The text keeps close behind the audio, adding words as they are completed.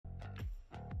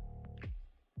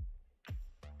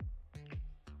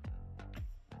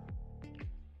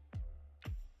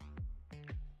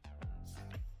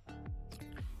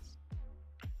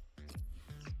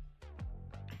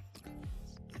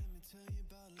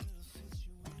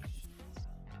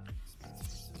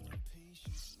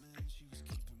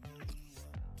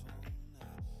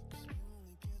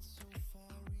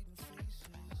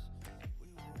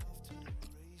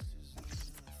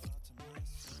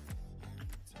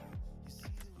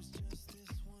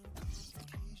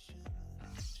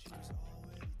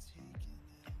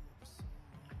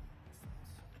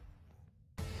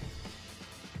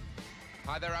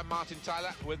Hi there, I'm Martin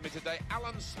Tyler. With me today,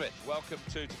 Alan Smith. Welcome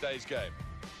to today's game.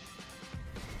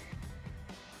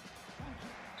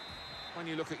 When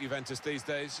you look at Juventus these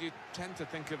days, you tend to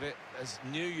think of it as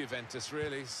new Juventus,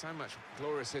 really. So much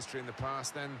glorious history in the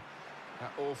past, then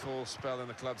that awful spell in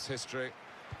the club's history.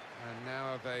 And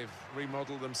now they've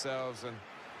remodelled themselves and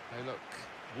they look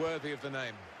worthy of the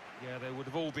name. Yeah, they would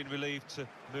have all been relieved to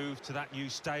move to that new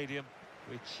stadium,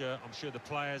 which I'm sure the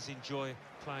players enjoy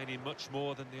playing in much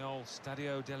more than the old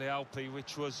Stadio delle Alpi,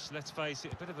 which was, let's face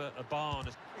it, a bit of a barn.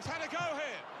 He's had a go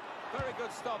here. Very good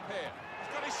stop here.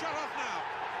 He's got his shot off now.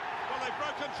 Well, they've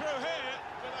broken through here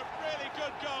with a really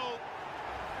good goal.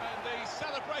 And the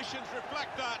celebrations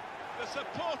reflect that. The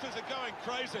supporters are going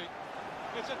crazy.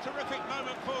 It's a terrific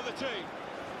moment for the team.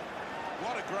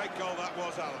 What a great goal that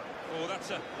was, Alan. Oh, that's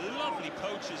a lovely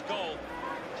poacher's goal.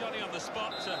 Johnny on the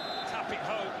spot to tap it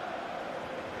home.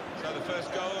 So the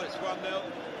first goal, it's 1-0.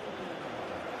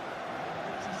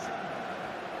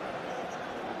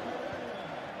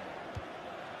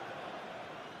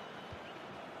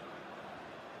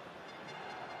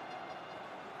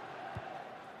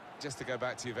 Just to go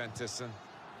back to Juventus, and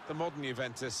the modern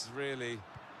Juventus, really,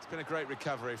 it's been a great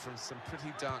recovery from some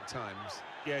pretty dark times.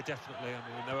 Yeah, definitely. I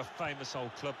mean, they're a famous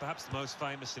old club, perhaps the most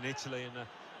famous in Italy, and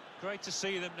great to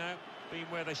see them now being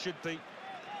where they should be.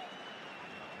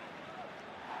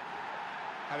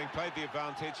 Having played the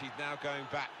advantage, he's now going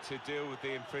back to deal with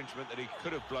the infringement that he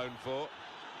could have blown for,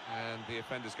 and the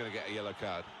offender's going to get a yellow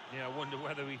card. Yeah, I wonder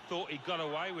whether he thought he got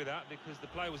away with that because the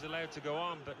play was allowed to go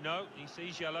on, but no, he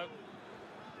sees yellow.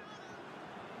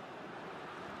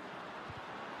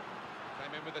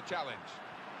 Came in with a challenge.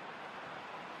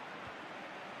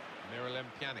 Miralem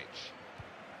Pjanic.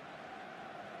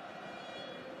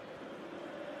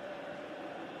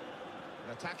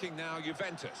 Attacking now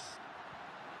Juventus.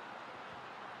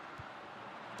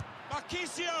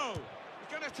 Marchisio! He's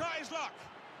going to try his luck.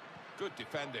 Good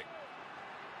defending.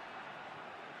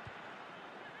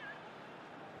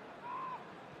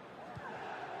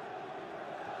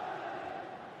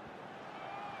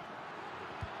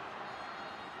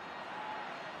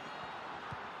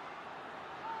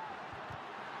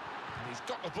 He's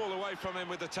got the ball away from him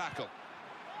with the tackle.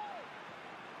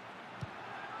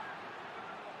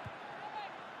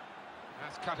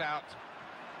 That's cut out.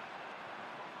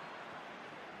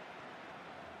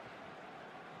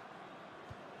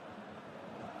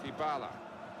 Dybala.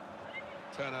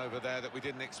 Turnover there that we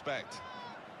didn't expect.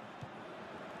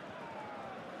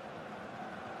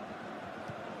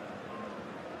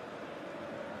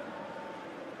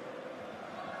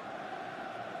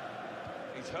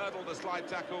 He's hurdled the slide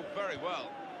tackle very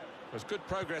well. There's good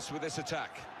progress with this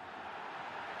attack.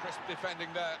 Crisp defending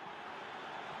there.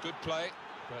 Good play,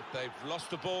 but they've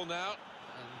lost the ball now,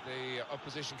 and the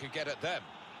opposition can get at them.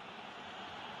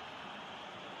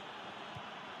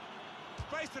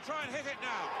 Space to try and hit it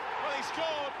now. Well, he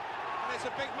scored, and it's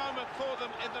a big moment for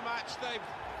them in the match. They've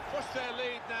pushed their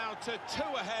lead now to 2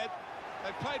 ahead.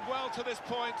 They've played well to this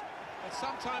point, and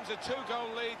sometimes a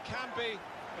 2-goal lead can be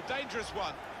a dangerous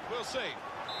one. We'll see.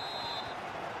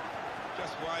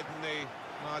 Just widen the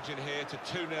margin here to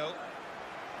 2-0.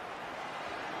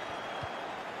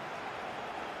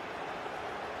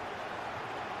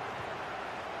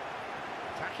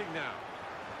 Attacking now.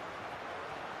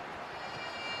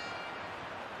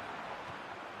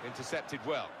 Intercepted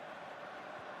well.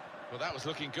 Well, that was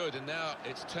looking good, and now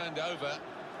it's turned over,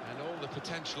 and all the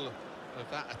potential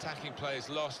of that attacking play is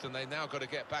lost, and they now got to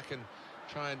get back and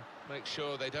try and make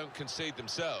sure they don't concede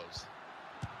themselves.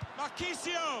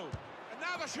 Marchisio! And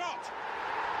now the shot!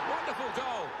 Wonderful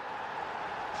goal!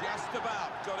 Just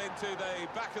about got into the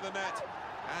back of the net,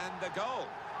 and the goal.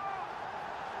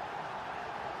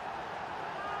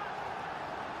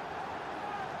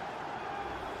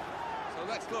 So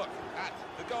let's look at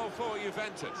the goal for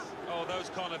Juventus. Oh, those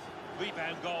kind of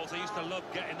rebound goals, I used to love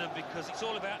getting them because it's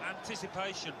all about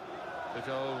anticipation. The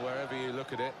goal, wherever you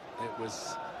look at it, it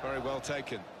was very well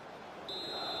taken.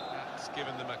 That's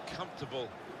given them a comfortable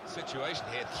situation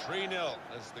here. 3-0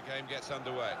 as the game gets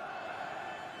underway.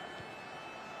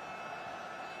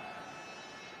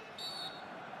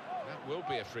 That will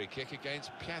be a free kick against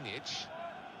Pjanic.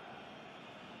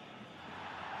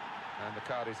 And the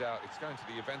card is out. It's going to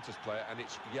the Juventus player, and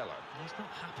it's yellow. He's not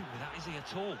happy with that, is he,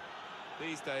 at all?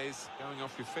 These days, going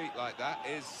off your feet like that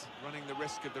is running the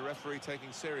risk of the referee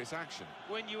taking serious action.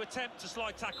 When you attempt a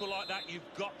slide tackle like that,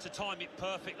 you've got to time it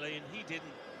perfectly, and he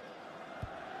didn't.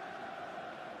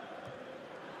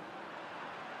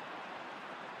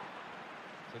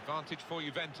 It's advantage for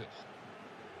Juventus.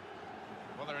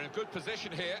 Well, they're in a good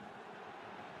position here.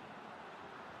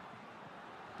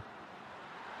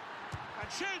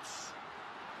 And shoots!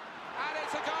 And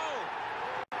it's a goal!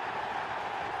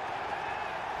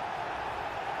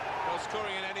 Well,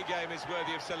 scoring in any game is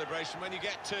worthy of celebration. When you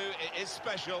get two, it is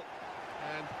special.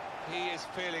 And he is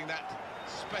feeling that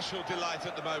special delight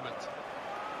at the moment.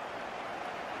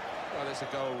 Well, it's a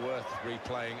goal worth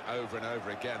replaying over and over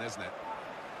again, isn't it?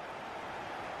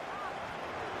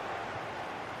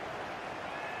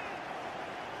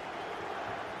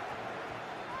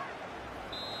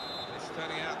 It's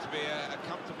turning out to be a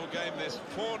comfortable game, this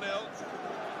 4-0.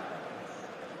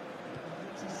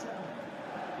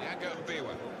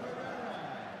 Biwa.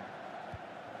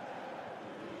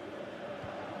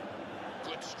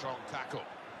 Good strong tackle.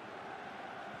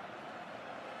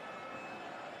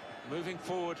 Moving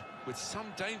forward with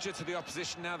some danger to the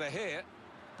opposition now they're here.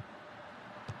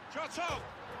 Shot on!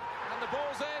 And the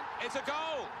ball's in, it's a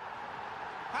goal!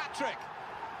 Hat-trick!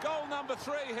 Goal number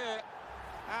 3 here.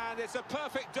 And it's a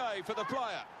perfect day for the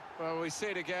player. Well, we see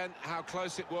it again, how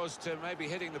close it was to maybe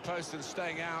hitting the post and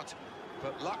staying out.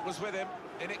 But luck was with him.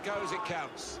 In it goes, it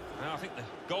counts. Now, I think the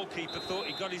goalkeeper thought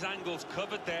he got his angles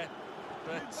covered there.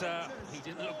 But he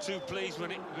didn't look too pleased when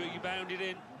it rebounded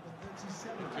in.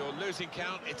 If you're losing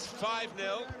count, it's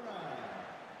 5-0.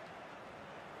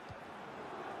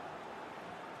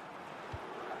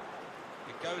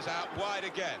 It goes out wide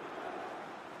again.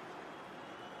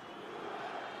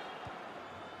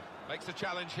 Makes the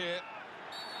challenge here.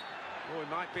 Oh, it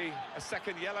might be a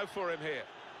second yellow for him here.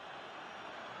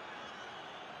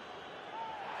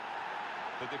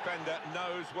 The defender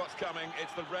knows what's coming.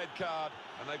 It's the red card,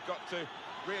 and they've got to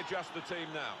readjust the team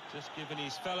now. Just giving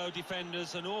his fellow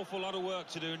defenders an awful lot of work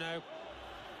to do now.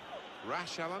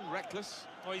 Rash, Alan, reckless.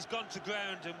 Oh, he's gone to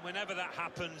ground, and whenever that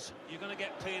happens, you're going to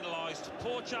get penalised.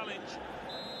 Poor challenge.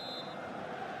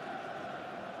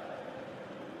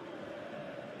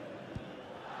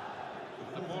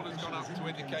 The ball has gone up to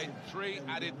indicate 3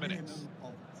 added minutes.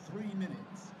 3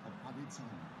 minutes of added time.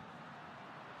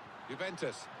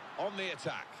 Juventus on the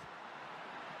attack.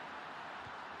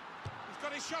 He's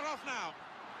got his shot off now.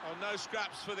 Oh, no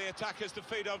scraps for the attackers to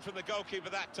feed on from the goalkeeper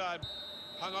that time.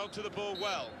 Hung on to the ball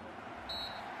well.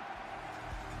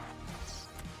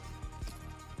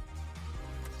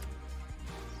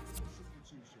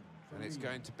 And it's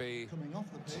going to be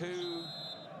 2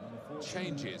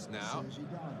 changes now.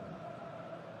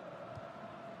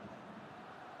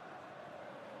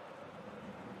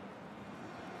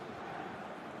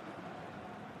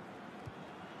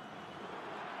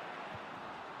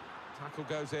 Tackle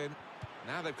goes in.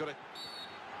 Now they've got it,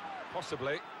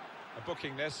 possibly a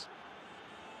booking this.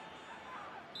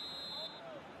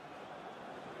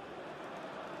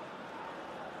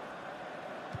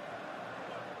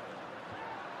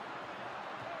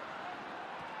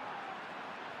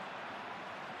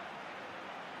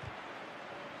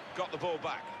 Got the ball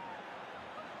back.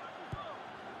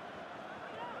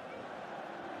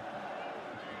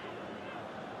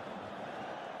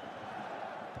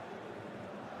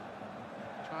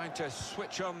 Trying to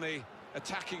switch on the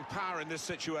attacking power in this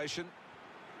situation.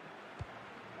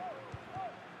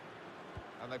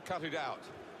 And they've cut it out.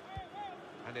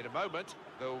 And in a moment,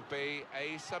 there'll be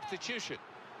a substitution.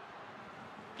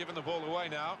 Giving the ball away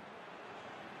now.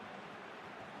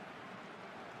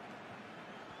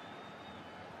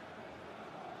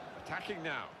 Attacking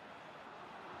now.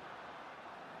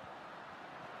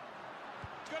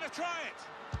 He's going to try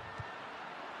it.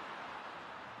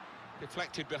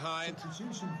 Deflected behind,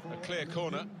 a clear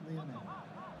corner.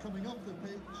 Coming off the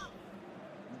pitch,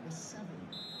 number 7,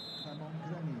 Clement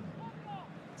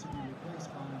to be replaced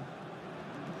by number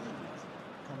 8,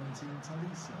 Corentin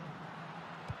Tolisso.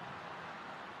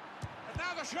 And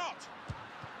now the shot!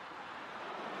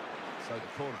 So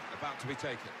the corner about to be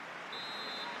taken.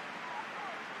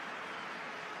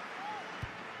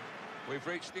 We've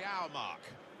reached the hour mark.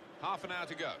 Half an hour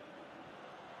to go.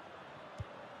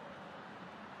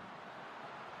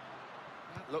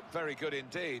 That looked very good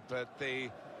indeed, but the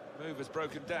move has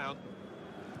broken down.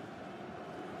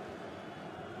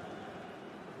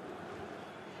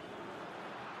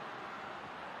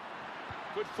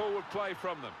 Good forward play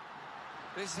from them.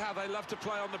 This is how they love to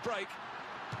play on the break.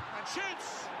 And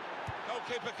shoots!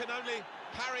 Goalkeeper can only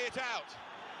parry it out.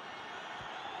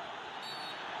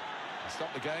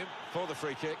 Stop the game for the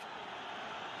free kick.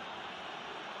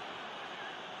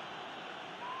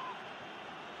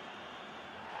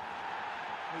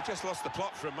 He just lost the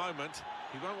plot for a moment.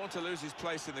 He won't want to lose his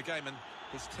place in the game, and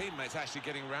his teammates actually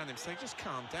getting around him saying, just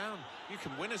calm down, you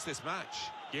can win us this match.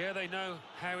 Yeah, they know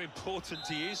how important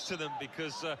he is to them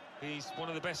because he's one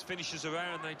of the best finishers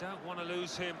around. They don't want to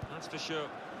lose him, that's for sure.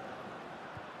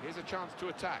 Here's a chance to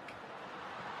attack.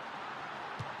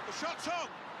 The shot's on!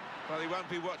 Well, he won't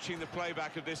be watching the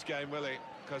playback of this game, will he?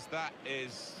 Because that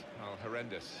is, well,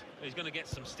 horrendous. He's going to get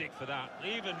some stick for that.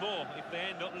 Even more if they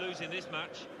end up losing this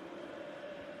match.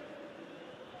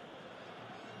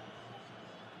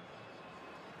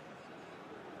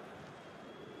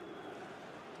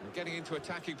 And getting into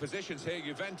attacking positions here,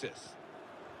 Juventus.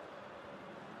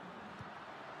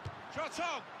 Shot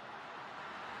on!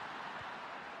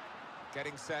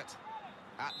 Getting set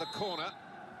at the corner.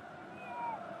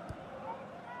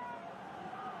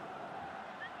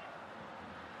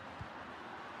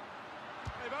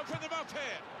 They've opened them up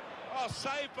here. Oh,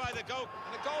 saved by the goal.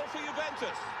 And a goal for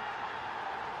Juventus.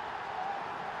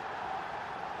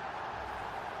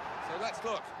 So let's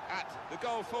look at the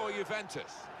goal for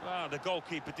Juventus. Well, the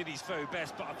goalkeeper did his very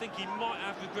best, but I think he might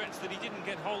have regrets that he didn't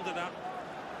get hold of that.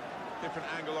 Different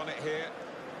angle on it here.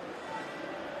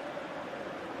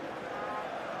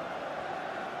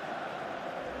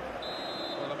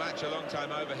 Well, the match a long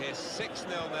time over here. 6-0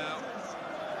 now.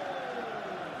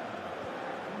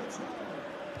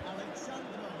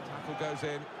 Tackle goes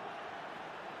in.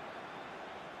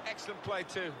 Excellent play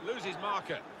to lose his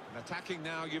marker. And attacking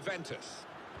now, Juventus.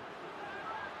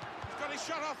 He's got his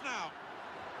shot off now.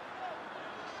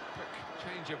 Quick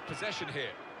change of possession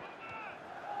here.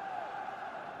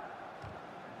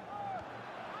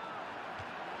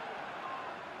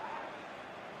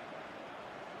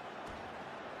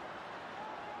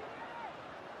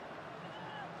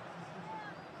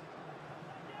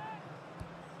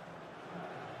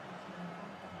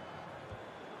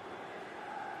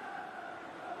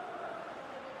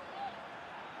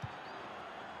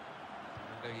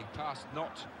 The pass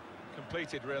not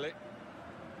completed, really.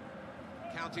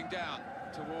 Counting down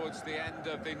towards the end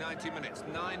of the 90 minutes.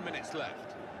 9 minutes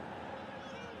left.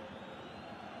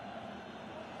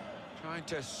 Trying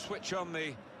to switch on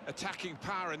the attacking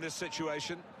power in this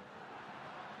situation.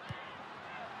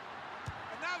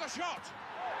 And now the shot!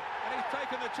 And he's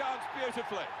taken the chance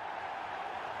beautifully.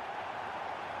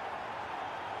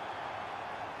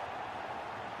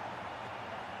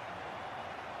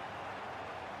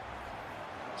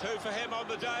 Two for him on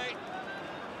the day,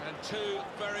 and two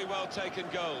very well taken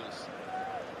goals.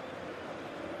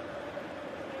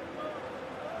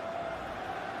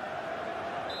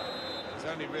 There's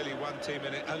only really one team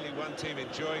in it, only one team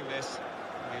enjoying this.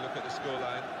 When you look at the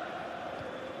scoreline.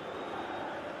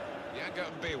 Yanga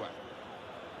and Biwa.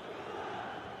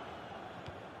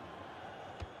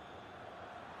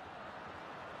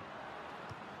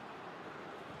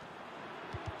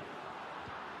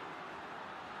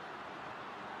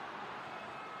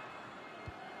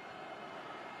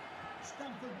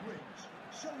 Stamford Bridge,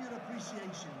 show your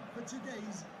appreciation for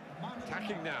today's man of the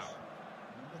Attacking match. now.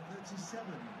 Number 37,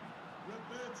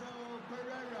 Roberto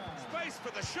Pereira. Space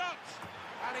for the shot,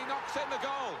 and he knocks in the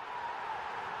goal.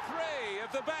 Three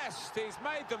of the best, he's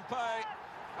made them pay,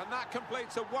 and that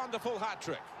completes a wonderful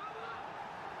hat-trick.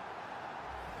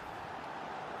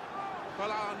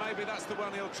 Well, Alan, maybe that's the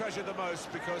one he'll treasure the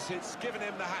most because it's given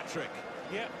him the hat-trick.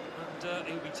 Yeah, and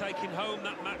he'll be taking home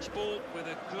that match ball with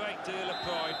a great deal of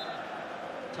pride.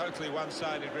 Totally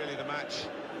one-sided, really, the match,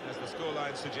 as the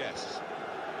scoreline suggests.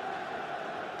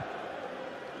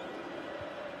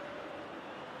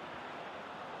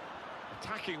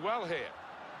 Attacking well here.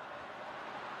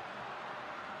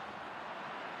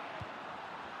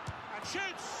 And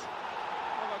shoots!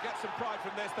 Well, they'll get some pride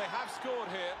from this. They have scored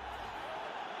here.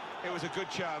 It was a good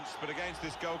chance, but against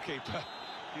this goalkeeper,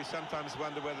 you sometimes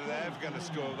wonder whether they're ever going to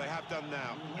score. They have done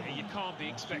now. Yeah, you can't be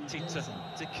expected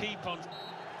to keep on.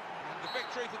 And the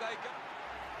victory today.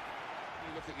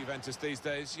 You look at Juventus these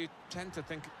days, you tend to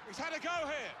think... He's had a go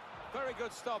here. Very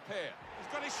good stop here.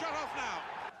 He's got his shot off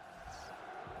now.